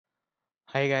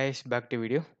Hi guys, back to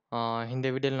video. இந்த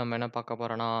வீடியோல நம்ம என்ன பார்க்க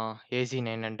போறோம்னா,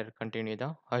 AZ-900 கன்டின்யூ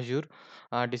தான். Azure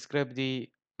describe the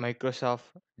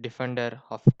Microsoft Defender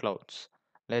of clouds.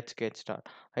 Let's get start.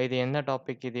 இது என்ன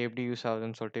டாபிக், இது எப்படி யூஸ்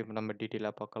ஆகுதுன்னு சொல்லிட்டு இப்போ நம்ம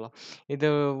டீட்டெயிலாக பார்க்கலாம். இது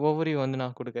ஓவர்வியூ வந்து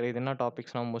நான் கொடுக்குறேன். இது என்ன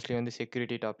டாபிக்ஸ்னா மோஸ்ட்லி வந்து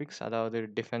செக்யூரிட்டி டாபிக்ஸ், அதாவது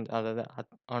டிஃபென்ஸ், அதாவது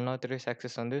அன்ஆத்தரைஸ்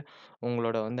ஆக்சஸ் வந்து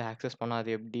உங்களோட வந்து ஆக்சஸ் பண்ணால்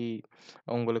அது எப்படி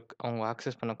உங்களுக்கு அவங்க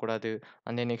ஆக்சஸ் பண்ணக்கூடாது.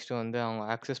 அண்ட் நெக்ஸ்ட்டு வந்து அவங்க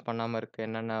ஆக்சஸ் பண்ணாமல் இருக்க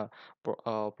என்னென்ன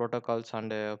புரோட்டோகால்ஸ்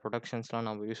அண்டு ப்ரொடக்ஷன்ஸ்லாம்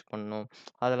நம்ம யூஸ் பண்ணணும்.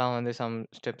 அதெல்லாம் வந்து சம்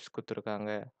ஸ்டெப்ஸ் குடுத்துருக்காங்க.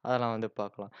 அதெல்லாம் வந்து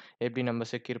பார்க்கலாம். எப்படி நம்ம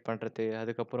செக்யூர் பண்றது?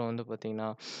 அதுக்கப்புறம் வந்து பார்த்தீங்கன்னா,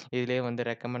 இதிலேயே வந்து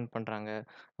ரெக்கமெண்ட் பண்றாங்க.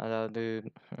 அதாவது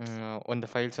அந்த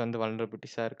ஃபைல்ஸ் வந்து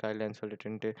வல்னரபிலிட்டிஸா இருக்கா இல்லையான்னு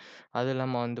சொல்லிட்டுன்ட்டு. அதுவும்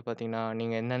இல்லாம வந்து பார்த்தீங்கன்னா,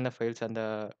 நீங்க எந்தெந்த ஃபைல்ஸ் அந்த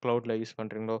க்ளவுட்ல யூஸ்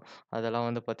பண்றீங்களோ, அதெல்லாம்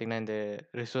வந்து பார்த்தீங்கன்னா, இந்த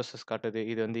ரிசோர்ஸஸ் காட்டுது.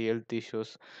 இது வந்து ஹெல்த்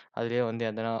இஷ்யூஸ். அதிலேயே வந்து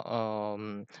எதனா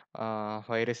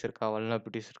வைரஸ் இருக்கா,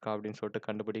 வல்னரபிலிட்டிஸ் இருக்கா அப்படின்னு சொல்லிட்டு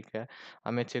கண்டுபிடிக்க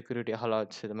அதுமாரி செக்யூரிட்டி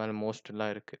அலார்ட்ஸ் இது மாரி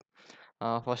மோஸ்ட்லாம் இருக்கு.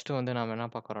 ஃபர்ஸ்ட்டு வந்து நாம என்ன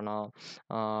பார்க்குறோம்னா,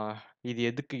 ஆ இது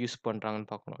எதுக்கு யூஸ் பண்றாங்கன்னு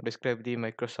பார்க்கணும். Describe the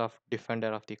Microsoft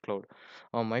Defender of the cloud.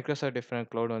 Microsoft Defender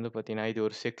cloud வந்து பார்த்தீங்கன்னா, இது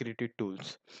ஒரு செக்யூரிட்டி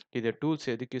டூல்ஸ். இது டூல்ஸ்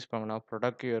எதுக்கு யூஸ் பண்ணுவாங்கன்னா,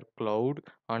 protect your cloud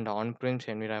and on பிரெம்ஸ்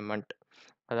environment.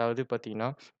 அதாவது பார்த்தீங்கன்னா,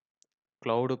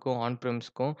 கிளவுடுக்கும், ஆன்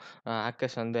பிரெம்ஸ்க்கும்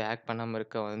ஹேக்கர்ஸ் வந்து ஹேக் பண்ணாம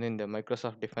இருக்க வந்து இந்த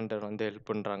மைக்ரோசாஃப்ட் டிஃபெண்டர் வந்து ஹெல்ப்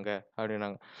பண்றாங்க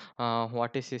அப்படின்னாங்க.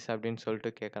 வாட் இஸ் திஸ் அப்படின்னு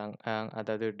சொல்லிட்டு கேட்குறாங்க.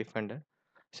 அதாவது டிஃபெண்டர்.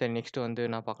 சரி, நெக்ஸ்ட் வந்து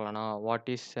என்ன பார்க்கலாம்னா, what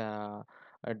is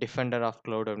Defender of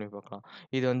cloud அப்படின்னு பார்க்கலாம்.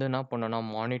 இது வந்து என்ன பண்ணும்னா,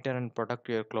 monitor and protect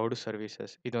your cloud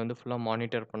services. இது வந்து ஃபுல்லா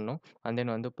மானிட்டர் பண்ணும். அண்ட்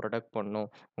தென் வந்து ப்ரொடெக்ட் பண்ணும்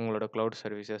உங்களோட கிளவுட்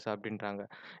சர்வீசஸ் அப்படின்றாங்க.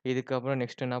 இதுக்கப்புறம்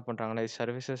நெக்ஸ்ட் என்ன பண்றாங்கன்னா,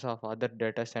 services of other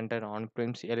data centre on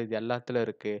பிரிம்ஸ் இது எல்லாத்துல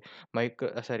இருக்கு.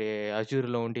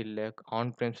 அஜூர்ல ஒண்டி இல்ல.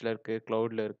 ஆன் பிரிம்ஸ்ல இருக்கு,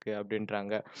 கிளவுட்ல இருக்கு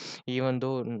அப்படின்றாங்க. ஈவன்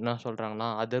தோ என்ன சொல்றாங்கன்னா,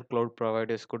 அதர் கிளவுட்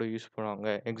ப்ரொவைடர்ஸ் கூட யூஸ் பண்ணுவாங்க.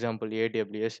 எக்ஸாம்பிள்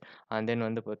AWS அண்ட் தென்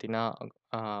வந்து பார்த்தீங்கன்னா,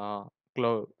 ஆ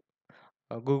glow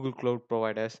Google cloud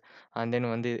providers and then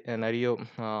வந்து நெறைய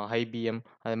IBM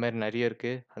அது மாரி நெறைய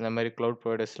இருக்கு. அந்த மாரி க்ளவுட்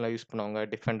ப்ரொவைடர்ஸ்லாம் யூஸ் பண்ணுவாங்க.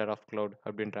 டிஃபெண்டர் ஆஃப் கிளவுட்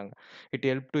அப்படின்றாங்க. It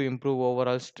help to improve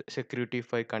overall security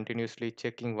by கன்டினியூஸ்லி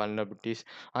checking வல்னரபிலிட்டீஸ்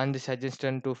and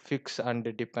suggestion to fix and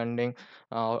depending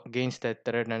against the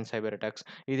thread and cyber attacks.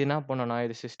 இது என்ன பண்ணும்னா,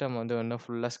 இது சிஸ்டம் வந்து இன்னும்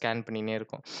ஃபுல்லா ஸ்கேன் பண்ணினே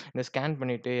இருக்கும். இந்த ஸ்கேன்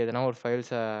பண்ணிட்டு எதனா ஒரு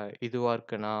ஃபைல்ஸ் இதுவா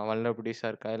இருக்குன்னா, வல்னரபிலிட்டீஸா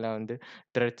இருக்கா, இல்ல வந்து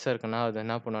த்ரெட்ஸா இருக்குன்னா, அது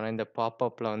என்ன பண்ணும்னா, இந்த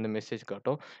பாப்அப்ல வந்து மெசேஜ்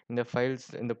காட்டும். இந்த ஃபைல்ஸ்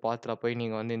இந்த பாத்ல போய்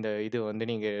நீங்க வந்து இந்த இது வந்து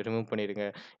நீங்க ரிமூவ் பண்ணிடுங்க.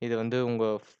 இது வந்து உங்க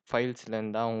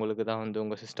ஃபைல்ஸ்லேருந்து தான் உங்களுக்கு தான் வந்து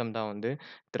உங்க சிஸ்டம் தான் வந்து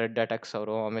த்ரெட் அட்டாக்ஸ்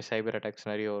வரும். அதுமாரி சைபர் அட்டாக்ஸ்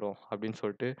நெறைய வரும் அப்படின்னு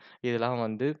சொல்லிட்டு இதெல்லாம்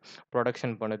வந்து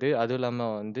ப்ரொடக்ஷன் பண்ணுது. அதுவும்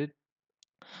இல்லாம வந்து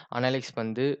அனலைஸ்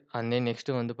வந்து அண்ட் தென்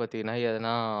நெக்ஸ்ட்டு வந்து பார்த்தீங்கன்னா,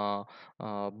 எதனா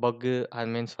பக்கு அது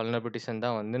மீன்ஸ் வல்னரபிலிட்டீஸ் இருந்தா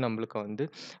வந்து நம்மளுக்கு வந்து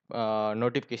அ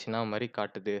நோட்டிஃபிகேஷனா மாரி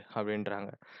காட்டுது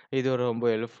அப்படின்றாங்க. இது ஒரு ரொம்ப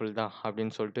ஹெல்ப்ஃபுல் தான்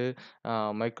அப்படின்னு சொல்லிட்டு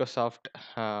மைக்ரோசாஃப்ட்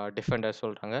டிஃபெண்டர்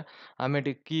சொல்றாங்க.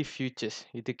 அதுமேட்டு கீ ஃபியூச்சர்ஸ்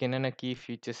இதுக்கு என்னென்ன கீ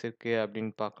ஃபியூச்சர்ஸ் இருக்கு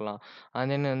அப்படின்னு பார்க்கலாம்.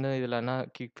 அண்ட் தென் வந்து இதில என்ன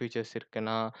கீ ஃபியூச்சர்ஸ்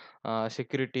இருக்குன்னா,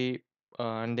 செக்யூரிட்டி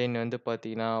அண்ட் தென் வந்து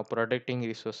பார்த்தீங்கன்னா, புரொடெக்டிங்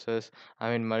resources I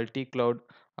mean multi cloud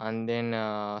and then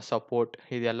support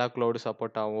இது எல்லா கிளவுட்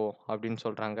சப்போர்ட் ஆகும் அப்படின்னு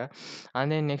சொல்றாங்க.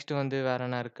 அண்ட் தென் நெக்ஸ்ட் வந்து வேற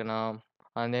என்ன இருக்குன்னா,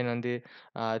 அண்ட் தென் வந்து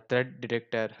த்ரெட்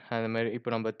டிடெக்டர் அந்த மாரி இப்போ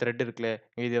நம்ம த்ரெட் இருக்குல்ல,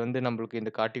 இது வந்து நம்மளுக்கு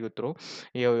இந்த காட்டி குடுத்துரும்.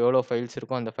 எவ்வளோ ஃபைல்ஸ்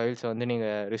இருக்கோ அந்த ஃபைல்ஸ வந்து நீங்க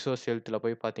ரிசோர்ஸ் ஹெல்த்ல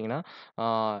போய் பார்த்தீங்கன்னா, ஆ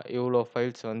இவ்வளோ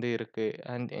ஃபைல்ஸ் வந்து இருக்கு.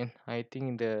 அண்ட் தென் ஐ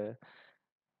திங்க் இந்த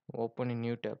open in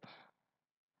new tab.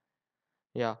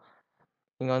 Yeah!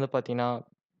 இங்க வந்து பார்த்தீங்கன்னா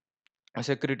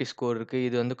செக்யூரிட்டி ஸ்கோர் இருக்கு.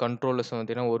 இது வந்து கண்ட்ரோலர்ஸ்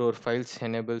பார்த்தீங்கன்னா, ஒரு ஃபைல்ஸ்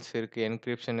எனேபிள்ஸ் இருக்கு,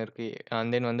 என்கிரிப்ஷன் இருக்கு.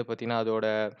 அண்ட் தென் வந்து பார்த்தீங்கன்னா, அதோட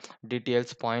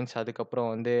டீட்டெயில்ஸ், பாயிண்ட்ஸ் அதுக்கப்புறம்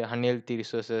வந்து அன்ஹெல்தி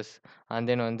ரிசோர்ஸஸ் அண்ட்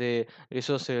தென் வந்து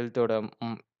ரிசோர்ஸ் ஹெல்த்தோட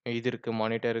இது இருக்கு,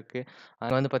 மானிட்டர் இருக்கு.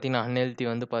 அங்க வந்து பார்த்தீங்கன்னா, அன்ஹெல்தி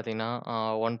வந்து பார்த்தீங்கன்னா,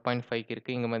 1.5க்கு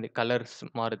இருக்கு. இங்க வந்து colours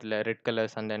மாறுதுல்ல, red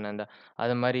colours and then அந்த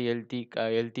அது மாரி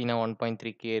ஹெல்த்தினா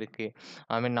 1.3கே இருக்கு.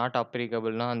 அது மாரி நாட்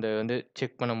அப்ளிகபிள்னா அந்த வந்து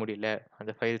செக் பண்ண முடியல,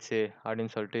 அந்த ஃபைல்ஸு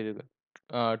அப்படின்னு சொல்லிட்டு இது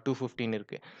 215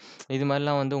 இருக்கு. இது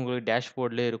மாரிலாம் வந்து உங்களுக்கு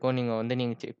டேஷ்போர்ட்லயே இருக்கும்.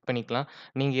 நீங்க செக் பண்ணிக்கலாம்.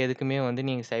 நீங்க எதுக்குமே வந்து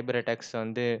நீங்க சைபர் அட்டாக்ஸ்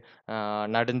வந்து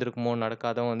நடந்திருக்குமோ,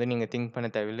 நடக்காதோ வந்து நீங்க திங்க் பண்ண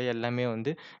தேவையில்ல. எல்லாமே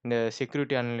வந்து இந்த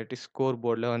செக்யூரிட்டி அனலிட்டிக்ஸ் ஸ்கோர்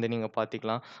போர்ட்ல வந்து நீங்க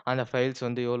பார்த்துக்கலாம். அந்த ஃபைல்ஸ்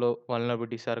வந்து எவ்வளோ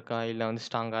வல்னரபிலிட்டீஸா இருக்கா, இல்ல வந்து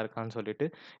ஸ்ட்ராங்கா இருக்கான்னு சொல்லிட்டு,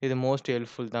 இது மோஸ்ட்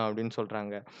ஹெல்ப்ஃபுல் தான் அப்படின்னு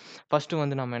சொல்றாங்க. ஃபர்ஸ்ட்டு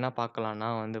வந்து நம்ம என்ன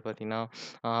பார்க்கலாம்னா வந்து பார்த்தீங்கன்னா,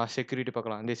 செக்யூரிட்டி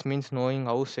பார்க்கலாம். This means knowing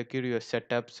have secure your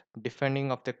setups,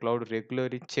 defending of the cloud,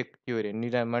 regularly check your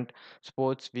environment, sports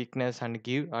weakness and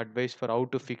give advice for have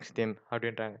to fix them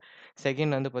அப்படின்றாங்க.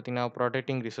 செகண்ட் வந்து பார்த்தீங்கன்னா,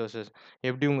 புரொடெக்டிங் ரிசோர்ஸஸ்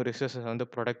எப்படி உங்க ரிசோர்ஸஸ வந்து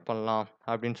புரொடெக்ட் பண்ணலாம்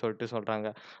அப்படின்னு சொல்லிட்டு சொல்றாங்க.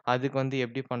 அதுக்கு வந்து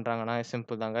எப்படி பண்றாங்கன்னா,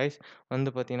 சிம்பிள் தான் கைஸ். வந்து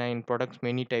பார்த்தீங்கன்னா, இன் products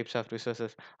many types of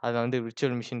resources அத வந்து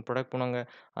விர்ச்சுவல் மிஷின் புரொடெக்ட் பண்ணுவாங்க.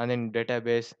 And then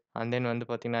database and then வந்து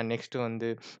பார்த்தீங்கன்னா, நெக்ஸ்ட் வந்து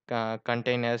க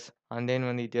கண்டெய்னர்ஸ் அண்ட் தென்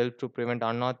வந்து it help two prevent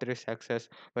unauthorised access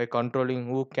by controlling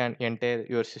who can enter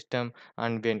your system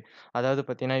and when. அதாவது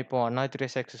பார்த்தீங்கன்னா, இப்போ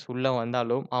அன்ஆத்தரைஸ்ட் ஆக்சஸ் உள்ள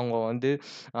வந்தாலும் அவங்க வந்து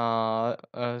ஆ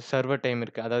சர்வர் டைம்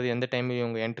இருக்கு. அதாவது எந்த டைம்ல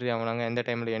இவங்க என்ட்ரி ஆகுனாங்க, எந்த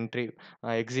டைம்ல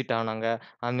எக்ஸிட் ஆனாங்க,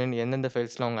 அண்ட் தென் எந்தெந்த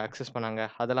ஃபைல்ஸ்லாம் அவங்க ஆக்சஸ் பண்ணாங்க,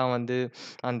 அதெல்லாம் வந்து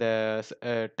அந்த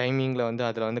டைமிங்கில வந்து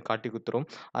அதில வந்து காட்டிக் குடுத்துரும்.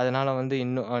 அதனால வந்து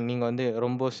இன்னும் நீங்க வந்து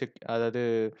ரொம்ப அதாவது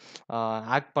ஆ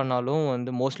ஆக்ட் பண்ணாலும்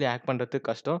வந்து மோஸ்ட்லி ஆக்ட் பண்றதுக்கு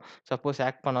கஷ்டம். சப்போஸ்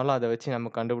ஆக்ட் பண்ணாலும் அத வச்சு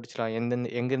நம்ம கண்டுபிடிச்சிடலாம்.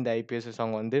 எங்கேருந்து ஐபிஎஸ்ஸஸ்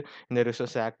அவங்க வந்து இந்த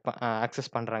ரிசோர்ஸ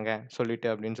ஆக்சஸ் பண்றாங்க சொல்லிட்டு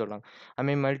அப்படின்னு சொல்றாங்க. ஐ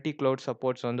மீன் மல்டி கிளவுட்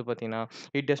சப்போர்ட்ஸ் வந்து பார்த்தீங்கன்னா,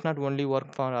 it does not only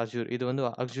work for Azure. இது வந்து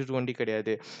Azure ஒண்டி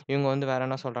கிடையாது. இவங்க வந்து வேற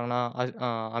என்ன சொல்றாங்கன்னா,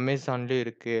 Amazonலயும்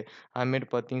இருக்கு. அதுமாரி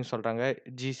பார்த்தீங்கன்னு சொல்றாங்க,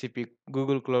 GCP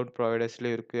கூகுள் கிளவுட்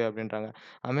ப்ரொவைடர்ஸ்லயும் இருக்கு அப்படின்றாங்க.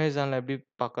 Amazonல எப்படி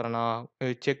பார்க்குறோன்னா,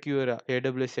 check your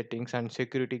AWS settings and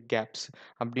security caps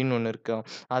அப்படின்னு ஒண்ணு இருக்கும்.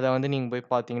 அத வந்து நீங்க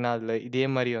போய் பார்த்தீங்கன்னா, அதில இதே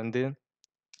மாரி வந்து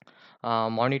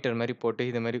மானிட்டர் மாரி போட்டு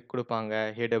இது மாரி குடுப்பாங்க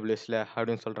AWSல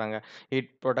அப்படின்னு சொல்றாங்க. It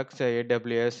புரொடெக்ட்ஸ்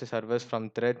AWS servers from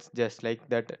threads just like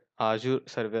that Azure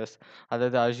servers.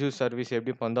 அதாவது Azure சர்வீஸ்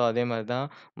எப்படி பண்ணுதோ அதே மாரி தான்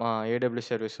AWS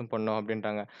சர்வீஸும் பண்ணும்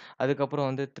அப்படின்றாங்க. அதுக்கப்புறம்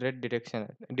வந்து thread detection.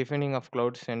 Defining of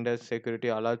cloud centres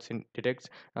security alerts detects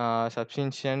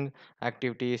சப்ஸ்டின்ஷன்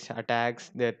activities, attacks,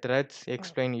 their threats,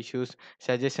 explain issues,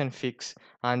 suggestion fix,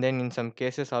 and then in some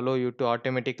cases allow you to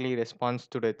automatically response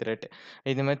to the threat.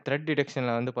 இது மாரி thread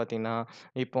டிடெக்ஷன்ல வந்து பார்த்தீங்கன்னா,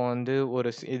 இப்போ வந்து ஒரு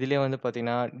இதிலேயே வந்து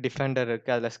பார்த்தீங்கன்னா, டிஃபெண்டர்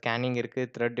இருக்கு. அதில ஸ்கேனிங் இருக்கு.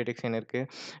 த்ரெட் டிடெக்ஷன் இருக்கு.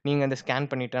 நீங்க அந்த ஸ்கேன்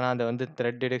பண்ணிட்டனா, அத வந்து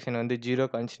த்ரெட் டிடெக்ஷன் வந்து 0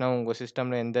 காமிச்சுச்சுனா, உங்க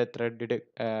சிஸ்டம்ல எந்த த்ரெட்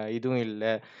இதுவும் இல்ல.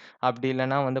 அப்படி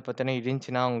இல்லன்னா வந்து பார்த்தீங்கன்னா,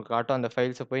 இருந்துச்சுன்னா உங்களுக்கு காட்டும். அந்த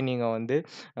ஃபைல்ஸ போய் நீங்க வந்து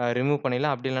ரிமூவ்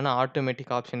பண்ணிடலாம். அப்படி இல்லன்னா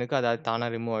ஆட்டோமேட்டிக் ஆப்ஷன் இருக்கு. அது தானா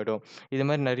ரிமூவ் ஆயிடும். இது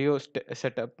மாரி நெறைய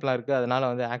செட்டப்லாம் இருக்கு. அதனால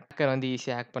வந்து ஹேக்கர் வந்து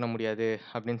ஈஸியா ஹேக் பண்ண முடியாது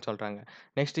அப்படின்னு சொல்றாங்க.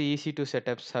 நெக்ஸ்ட் ஈஸி டூ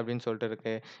செட்டப்ஸ் அப்படின்னு சொல்லிட்டு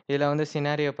இருக்கு. இதில வந்து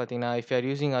சினாரியோ பார்த்தீங்கன்னா, if you are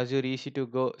using Azure easy two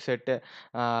go set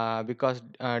because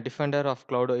Defender of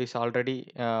cloud is already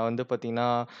வந்து பார்த்தீங்கன்னா,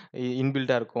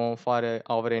 இன்பில்ட்டா இருக்கும் ஃபார்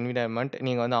அவர் என்வைரன்மென்ட்.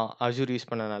 நீங்க வந்து Azure யூஸ்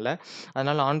பண்ணனால.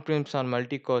 அதனால ஆன் பிரீம்ஸ் ஆர்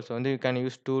மல்டி கோர்ஸ் வந்து you can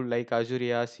use tool like Azure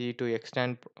ARC two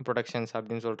extend புரொடெக்ஷன்ஸ்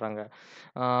அப்படின்னு சொல்றாங்க.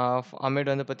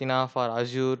 அப்புறமேட்டு வந்து பார்த்தீங்கன்னா, for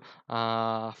Azure,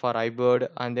 for iBird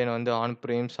and then வந்து ஆன்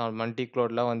பிரீம்ஸ் ஆர் மல்டி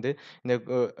கிளவுட்லாம் வந்து இந்த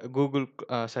கூகுள்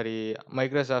சாரி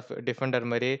மைக்ரோசாஃப்ட் டிஃபெண்டர்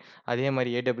மாரியே அதே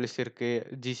மாரி AWS இருக்கு,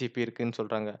 GCP இருக்குன்னு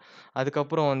சொல்றாங்க.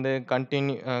 அதுக்கப்புறம் வந்து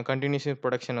கன்டினியூயஸ்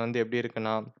புரொடக்ஷன் வந்து எப்படி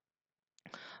இருக்குன்னா,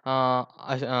 ஆ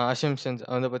அசம்ப்ஷன்ஸ்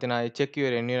வந்து பார்த்தீங்கன்னா, check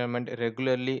your environment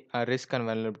regularly risk and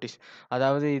வல்னரபிலிட்டீஸ்.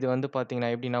 அதாவது இது வந்து பார்த்தீங்கன்னா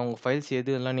எப்படின்னா, உங்க ஃபைல்ஸ்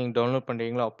எதுலாம் நீங்க டவுன்லோட்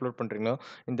பண்றீங்களோ, அப்லோட் பண்றீங்களோ,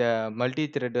 இந்த மல்டி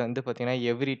த்ரெட் வந்து பார்த்தீங்கன்னா,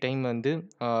 எவ்ரி டைம் வந்து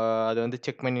அ அது வந்து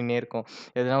செக் பண்ணினே இருக்கும்.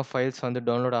 எதனா ஃபைல்ஸ் வந்து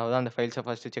டவுன்லோட் ஆகுதா, அந்த ஃபைல்ஸ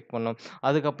ஃபர்ஸ்ட்டு செக் பண்ணும்.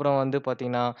 அதுக்கப்புறம் வந்து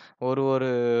பார்த்தீங்கன்னா, ஒரு ஒரு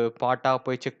பார்ட்டா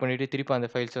போய் செக் பண்ணிட்டு, திருப்பி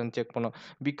அந்த ஃபைல்ஸ வந்து செக் பண்ணும்.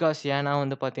 ஏன்னா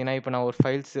வந்து பார்த்தீங்கன்னா, இப்ப நான் ஒரு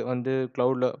ஃபைல்ஸ் வந்து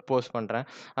கிளவுட்ல போஸ்ட் பண்றேன்.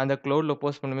 அந்த கிளவுட்ல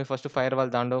போஸ்ட் பண்ணும்போது ஃபர்ஸ்ட்டு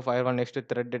ஃபயர்வால் தாண்டும். ஃபயர்வால் நெக்ஸ்ட்டு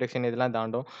த்ரெட் டிடெக்ஷன் இதெல்லாம்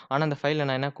தாண்டும். ஆனா, அந்த ஃபைல்ல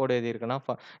நான் என்ன கோட் எழுதியிருக்கேன்னா,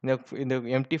 இந்த இந்த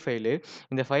எம்ப்டி ஃபைலு.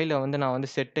 இந்த ஃபைல்ல வந்து நான் வந்து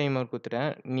செட் டைமர் குடுத்துட்டேன்.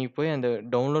 நீ போய் அந்த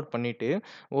டவுன்லோட் பண்ணிட்டு,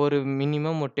 ஒரு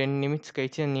மினிமம் ஒரு 10 நிமிட்ஸ்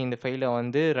கழிச்சு நீ இந்த ஃபைல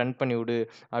வந்து ரன் பண்ணி விடு.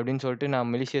 அப்படின்னு சொல்லிட்டு நான்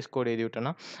மலிஷியஸ் கோட் எழுதி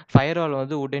விட்டேன்னா, ஃபயர்வால்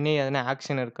வந்து உடனே எதனா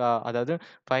ஆக்ஷன் இருக்கா? அதாவது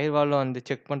ஃபயர்வால்ல வந்து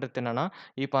செக் பண்றது என்னன்னா,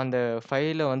 இப்ப அந்த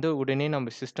ஃபைல வந்து உடனே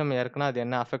நம்ம சிஸ்டம் இறக்குனா அது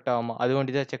என்ன அஃபெக்ட் ஆகுமா? அது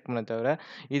ஒண்டி தான் செக் பண்ணுமே தவிர,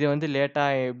 இது வந்து லேட்டா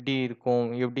எப்படி இருக்கும்?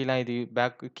 எப்படிலாம் இது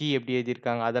கீ எப்படி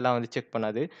எழுதியிருக்காங்க? அதெல்லாம் வந்து செக்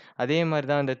பண்ணாது. அதே மாரி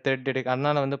தான் இந்த த்ரெட்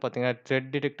அதனால வந்து பார்த்தீங்கன்னா, த்ரெட்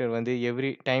டிடெக்டர் வந்து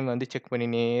எவ்ரி டைம் வந்து செக்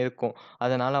பண்ணினே இருக்கும்.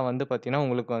 அதனால வந்து பார்த்தீங்கன்னா,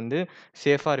 உங்களுக்கு வந்து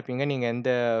சேஃபா இருப்பீங்க. நீங்க எந்த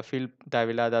ஃபீல்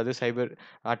தேவையில்ல. அதாவது சைபர்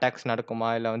அட்டாக்ஸ் நடக்குமா?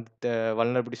 இல்ல வந்து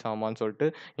வல்னரபிலிட்டீஸ் ஆகுமான்னு சொல்லிட்டு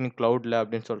இன் கிளவுட்ல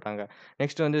அப்படின்னு சொல்றாங்க.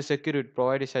 நெக்ஸ்ட் வந்து security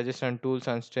provide suggestion tools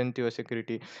and strength your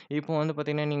security. இப்போ வந்து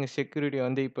பார்த்தீங்கன்னா, நீங்க செக்யூரிட்டி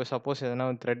வந்து இப்போ சப்போஸ் எதனா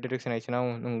த்ரெட் டிடெக்ஷன் ஆயிடுச்சுன்னா,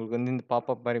 உங்களுக்கு வந்து இந்த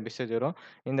பாப்அப் மாரி மெசேஜ் வரும்.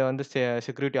 இந்த வந்து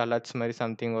செக்யூரிட்டி அலர்ட்ஸ் மாரி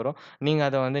சம்திங் வரும். நீங்க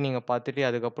அத வந்து நீங்க பார்த்துட்டு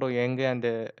அதுக்கப்புறம் எங்க அந்த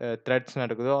த்ரெட்ஸ்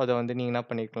நடக்குதோ, அத வந்து நீங்க என்ன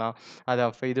பண்ணிக்கலாம், அத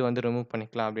இது வந்து ரிமூவ்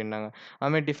பண்ணிக்கலாம் அப்டின்னாங்க.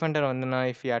 அதுமாரி Defender வந்துனா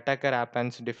if attacker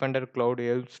happens Defender cloud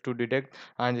helps two detect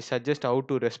and suggest have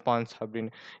two response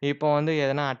அப்டின்னு. இப்போ வந்து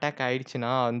எதனா அட்டாக்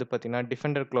ஆயிடுச்சுன்னா வந்து பார்த்தீங்கன்னா,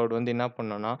 டிஃபெண்டர் கிளவுட் வந்து என்ன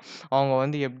பண்ணும்னா, அவங்க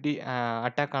வந்து எப்டி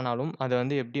அட்டாக் ஆனாலும் அத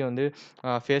வந்து எப்டி வந்து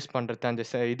ஃபேஸ் பண்றது அந்த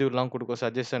இதுலாம் குடுக்கும்,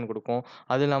 சஜஷன் குடுக்கும்.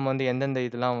 அதுவும் இல்லாம வந்து எந்தெந்த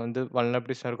இதெல்லாம் வந்து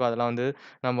வல்னரபிலிட்டீஸ் இருக்கோ, அதெல்லாம் வந்து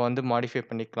நம்ம வந்து மாடிஃபை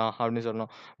பண்ணிக்கலாம் அப்டின்னு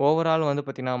சொல்லணும். ஓவரால் வந்து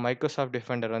பார்த்தீங்கன்னா, மைக்ரோசாஃப்ட்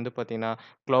டிஃபெண்டர் வந்து பார்த்தீங்கன்னா,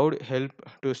 cloud help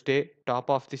two stay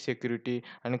top of the security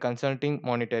and consulting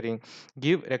monitoring.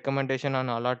 Give recommendation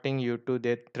and அலார்ட்டிங் you two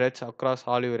there threads across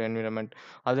all your environment.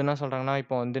 அது என்ன சொல்றாங்கன்னா,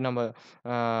 இப்போ வந்து நம்ம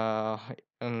ஆ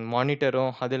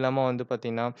மானிட்டரும் அது இல்லாம வந்து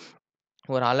பார்த்தீங்கன்னா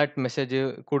ஒரு அலர்ட் மெசேஜ்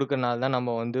குடுக்கறனால தான்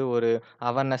நம்ம வந்து ஒரு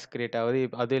அவேர்னஸ் கிரியேட் ஆகுது.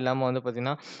 அதுவும் இல்லாம வந்து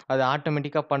பார்த்தீங்கன்னா, அது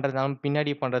ஆட்டோமேட்டிக்கா பண்றதுனால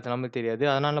பின்னாடி பண்றது நமக்கு தெரியாது.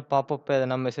 அதனால பாப்பப்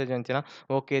எதனா மெசேஜ் வந்துச்சுன்னா,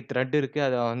 ஓகே த்ரெட் இருக்கு.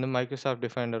 அத வந்து மைக்ரோசாஃப்ட்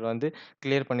டிஃபெண்டர் வந்து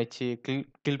கிளியர் பண்ணிச்சு,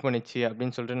 கில் பண்ணிச்சு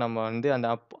அப்படின்னு சொல்லிட்டு நம்ம வந்து அந்த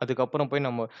அதுக்கப்புறம் போய்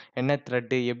நம்ம என்ன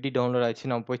த்ரெட் எப்படி டவுன்லோட்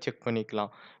ஆச்சு நம்ம போய் செக்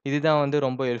பண்ணிக்கலாம். இதுதான் வந்து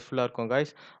ரொம்ப ஹெல்ப்ஃபுல்லா இருக்கும்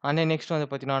காய்ஸ். அண்ட் நெக்ஸ்ட் வந்து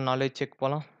பார்த்தீங்கன்னா, நாலேட்ஜ் செக்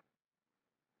போலாம்.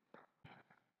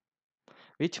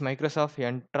 Which Microsoft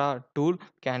Entra tool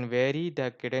can vary the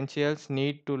credentials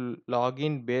need to log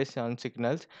in based on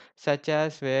signals such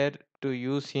as where to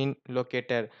use in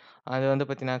locator. அது வந்து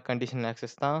பார்த்தீங்கன்னா, கண்டிஷனல்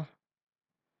ஆக்சஸ் தான்.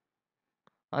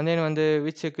 And then வந்து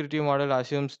which security model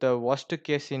assumes the worst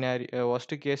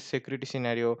case security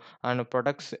scenario and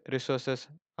protects resources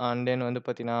and then வந்து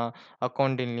பார்த்தீங்கன்னா,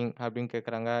 account link அப்படின்னு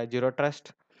கேட்குறாங்க. Zero trust.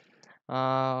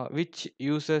 Which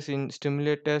users in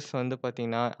stimulators வந்து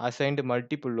பார்த்தீங்கன்னா, assigned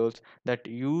multiple roles that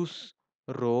use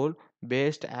role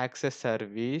based access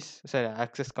service sorry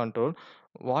access control.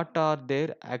 What are their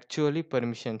actually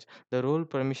permissions? The role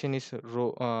permission is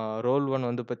role 1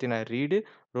 வந்து பார்த்தீங்கன்னா read,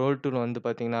 role 2 வந்து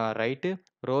பார்த்தீங்கன்னா write,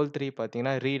 role 3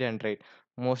 பார்த்தீங்கன்னா read and write.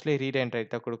 Mostly read and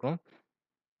right தான் குடுக்கணும்.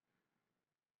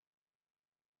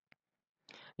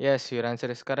 S, your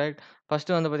answer is correct.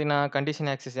 First வந்து பார்த்தீங்கன்னா, condition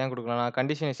access ஏன் குடுக்கலாம்னா,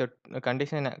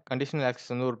 கண்டிஷனல்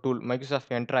ஆக்சஸ் வந்து ஒரு டூல்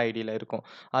மைக்ரோசாஃப்ட் என்ட்ரா ஐடில இருக்கும்.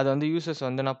 அது வந்து யூசர்ஸ்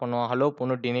வந்து என்ன பண்ணும், அலோ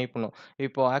பண்ணும், டினை பண்ணும்.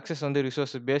 இப்போ ஆக்சஸ் வந்து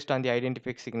resource based on the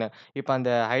identify signal. இப்போ அந்த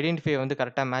ஐடென்டிஃபை வந்து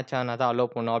கரெக்ட்டா மேட்ச் ஆனா தான் அலோ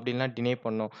பண்ணும். அப்படி இல்லனா டினை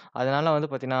பண்ணும். அதனால வந்து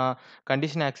பார்த்தீங்கன்னா,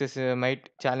 condition access might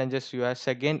challenges your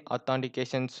second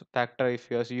ஆத்தென்டிகேஷன்ஸ் factor if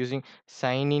you are using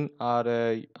sign in R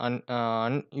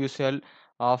அன்யூசுவல்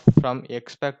from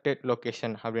expected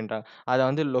location அப்படின்றாங்க. அத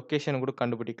வந்து லொகேஷன் கூட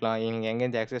கண்டுபிடிக்கலாம். நீங்க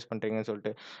எங்கேருந்து ஆக்சஸ் பண்றீங்கன்னு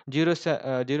சொல்ட்டு.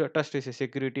 Zero trust is a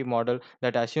security model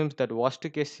that அஸ்யூம்ஸ் that worst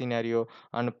case scenario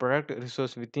and product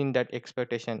resource within that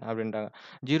expectation அப்படின்றாங்க.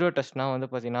 ஜீரோ ட்ரஸ்ட்னா வந்து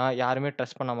பார்த்தீங்கன்னா, யாருமே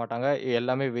ட்ரஸ்ட் பண்ண மாட்டாங்க.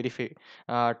 எல்லாமே verify.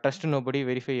 Trust nobody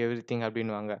verify everything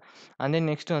அப்படின்னுவாங்க. அண்ட் தென்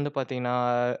நெக்ஸ்ட் வந்து பார்த்தீங்கன்னா,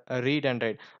 read and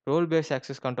right. Role paste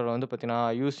access control வந்து பார்த்தீங்கன்னா,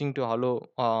 using to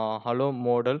allow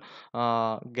modal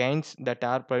gains that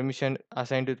R permission assigned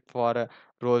for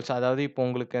Rolle's. அதாவது இப்போ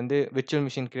உங்களுக்கு வந்து விர்ச்சுவல்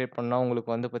மிஷின் கிரியேட் பண்ணா உங்களுக்கு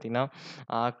வந்து பார்த்தீங்கன்னா,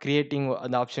 கிரியேட்டிங்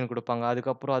அந்த ஆப்ஷன் குடுப்பாங்க.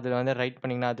 அதுக்கப்புறம் அதில வந்து ரைட்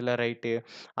பண்ணீங்கன்னா, அதில ரைட்டு.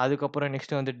 அதுக்கப்புறம்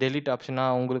நெக்ஸ்ட் வந்து டெலீட் ஆப்ஷன்னா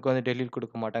உங்களுக்கு வந்து டெலீட்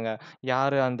குடுக்க மாட்டாங்க.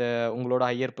 யாரு அந்த உங்களோட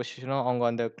ஹையர் பொசிஷனோ அவங்க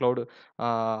அந்த க்ளவுட் அ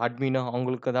அட்மினோ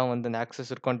அவங்களுக்கு தான் வந்து அந்த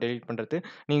ஆக்சஸ் இருக்கும் டெலீட் பண்றது.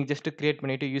 நீங்க ஜஸ்ட் கிரியேட்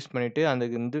பண்ணிட்டு, யூஸ் பண்ணிட்டு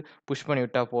அந்த வந்து புஷ் பண்ணி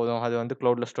விட்டா போதும். அது வந்து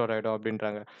க்ளவுட்ல ஸ்டோர் ஆயிடும்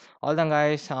அப்டின்றாங்க. அவ்வளோதான்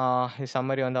காய்ஸ்.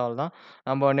 சம்மரி வந்து அவ்வளோதான்.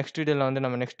 நம்ம நெக்ஸ்ட் வீடியோல வந்து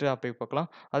நம்ம நெக்ஸ்ட் டாபிக் பார்க்கலாம்.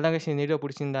 அதான் காய்ஸ் இந்த வீடியோ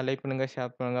புடிச்சிருந்தா லைக் பண்ணுங்க, ஷேர்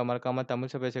பண்ணுங்க. மறக்காம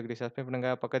தமிழ் சபை செக்யூரிட்டி சப்ஸ்கிரைப் பண்ணுங்க.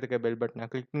 பக்கத்துக்கு பெல் பட்டன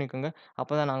கிளிக் பண்ணிக்கோங்க.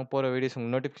 அப்பதான் நாங்க போற வீடியோஸ்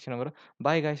உங்களுக்கு நோட்டிஃபிகேஷன் வரும்.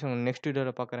 Bye guys. உங்கள நெக்ஸ்ட்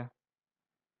வீடியோல பார்க்குறேன்.